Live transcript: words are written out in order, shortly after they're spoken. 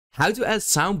How to add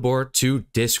Soundboard to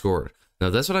Discord. Now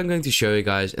that's what I'm going to show you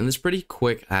guys in this pretty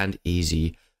quick and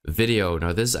easy video.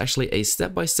 Now this is actually a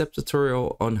step-by-step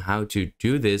tutorial on how to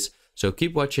do this, so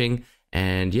keep watching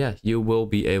and yeah, you will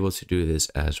be able to do this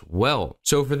as well.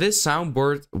 So for this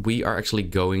soundboard, we are actually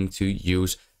going to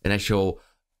use an actual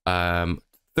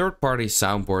third-party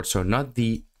soundboard, so not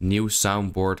the new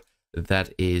soundboard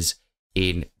that is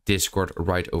in Discord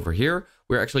right over here.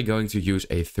 We're actually going to use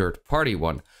a third-party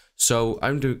one. So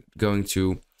I'm going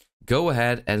to go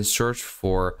ahead and search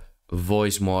for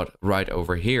voice mod right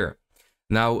over here.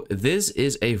 Now this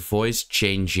is a voice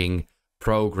changing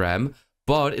program,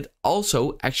 but it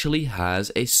also actually has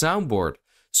a soundboard.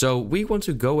 So we want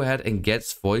to go ahead and get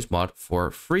voice mod for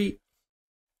free.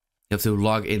 You have to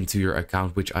log into your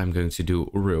account, which I'm going to do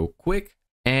real quick.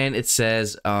 And it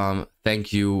says,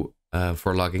 thank you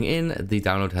for logging in. The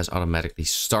download has automatically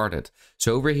started.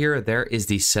 So over here, there is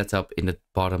the setup in the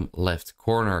bottom left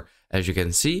corner, as you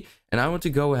can see. And I want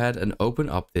to go ahead and open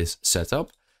up this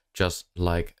setup just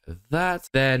like that.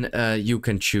 Then you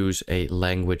can choose a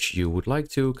language you would like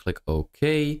to. Click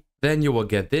OK. Then you will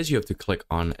get this. You have to click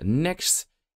on next.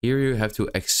 Here you have to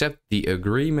accept the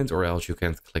agreement, or else you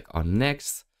can click on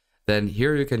next. Then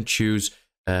here you can choose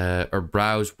or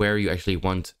browse where you actually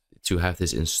want to have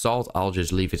this installed. I'll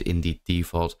just leave it in the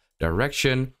default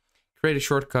direction. Create a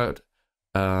shortcut.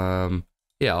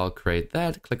 Yeah, I'll create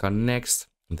that. Click on next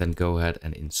and then go ahead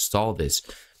and install this.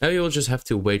 Now you'll just have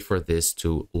to wait for this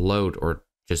to load or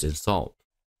just install.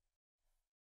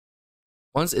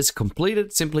 Once it's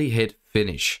completed, simply hit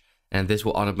finish and this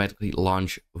will automatically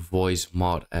launch voice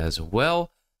mod as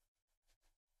well.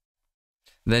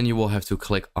 Then you will have to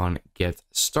click on get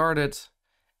started.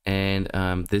 And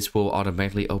this will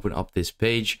automatically open up this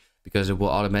page because it will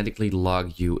automatically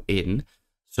log you in.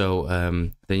 So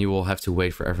then you will have to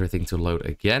wait for everything to load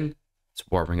again. It's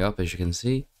warming up, as you can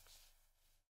see.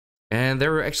 And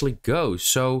there it actually goes.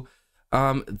 So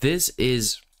this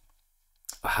is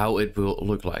how it will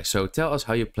look like. So tell us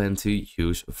how you plan to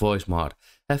use voice mod.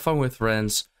 Have fun with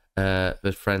friends,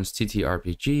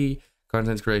 TTRPG,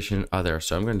 content creation, other.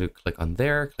 So I'm going to click on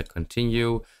there, click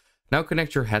continue. Now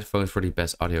connect your headphones for the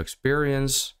best audio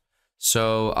experience.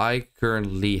 So I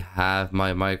currently have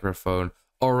my microphone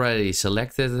already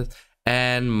selected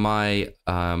and my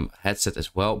headset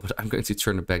as well, but I'm going to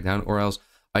turn it back down or else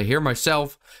I hear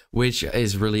myself, which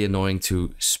is really annoying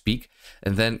to speak.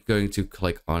 And then going to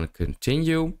click on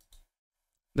continue.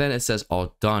 Then it says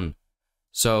all done.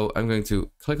 So I'm going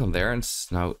to click on there and it's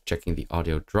now checking the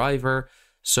audio driver.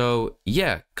 So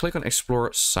yeah, click on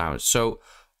explore sound. So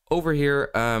over here,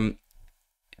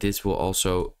 this will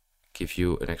also give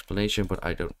you an explanation, but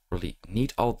I don't really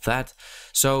need all that.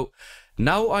 So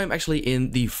now I'm actually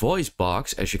in the voice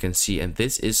box, as you can see, and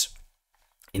this is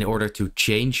in order to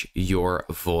change your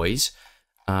voice.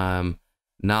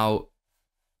 Now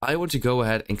I want to go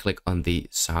ahead and click on the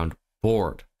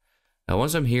soundboard. Now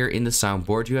once I'm here in the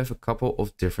soundboard, you have a couple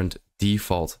of different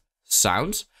default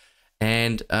sounds,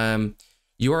 and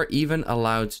you are even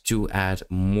allowed to add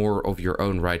more of your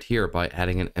own right here by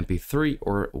adding an MP3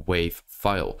 or WAV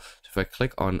file. So if I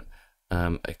click on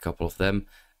a couple of them,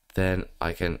 then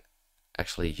I can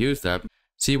actually use them.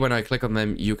 See, when I click on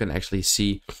them, you can actually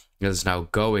see that it's now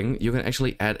going. You can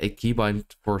actually add a keybind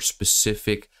for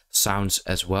specific sounds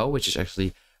as well, which is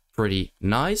actually pretty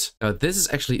nice. Now, this is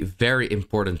actually very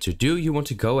important to do. You want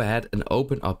to go ahead and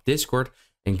open up Discord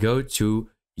and go to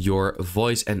your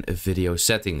voice and video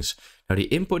settings. Now the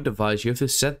input device, you have to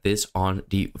set this on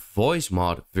the voice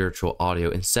mod virtual audio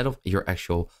instead of your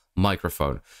actual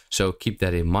microphone. So keep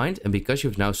that in mind. And because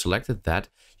you've now selected that,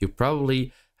 you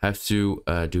probably have to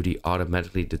do the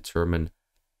automatically determine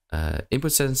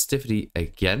input sensitivity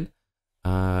again.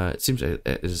 It seems it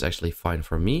is actually fine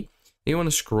for me. You want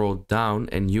to scroll down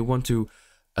and you want to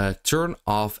turn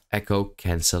off echo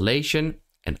cancellation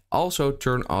and also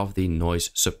turn off the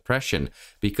noise suppression,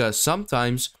 because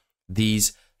sometimes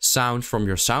these sounds from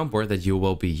your soundboard that you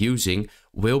will be using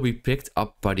will be picked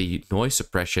up by the noise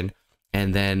suppression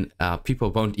and then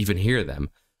people won't even hear them.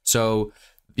 So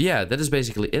yeah, that is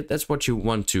basically it. That's what you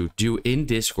want to do in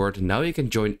Discord. Now you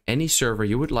can join any server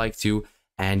you would like to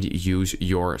and use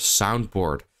your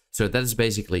soundboard. So that is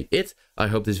basically it. I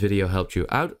hope this video helped you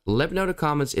out. Let me know in the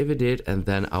comments if it did, and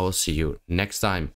then I will see you next time.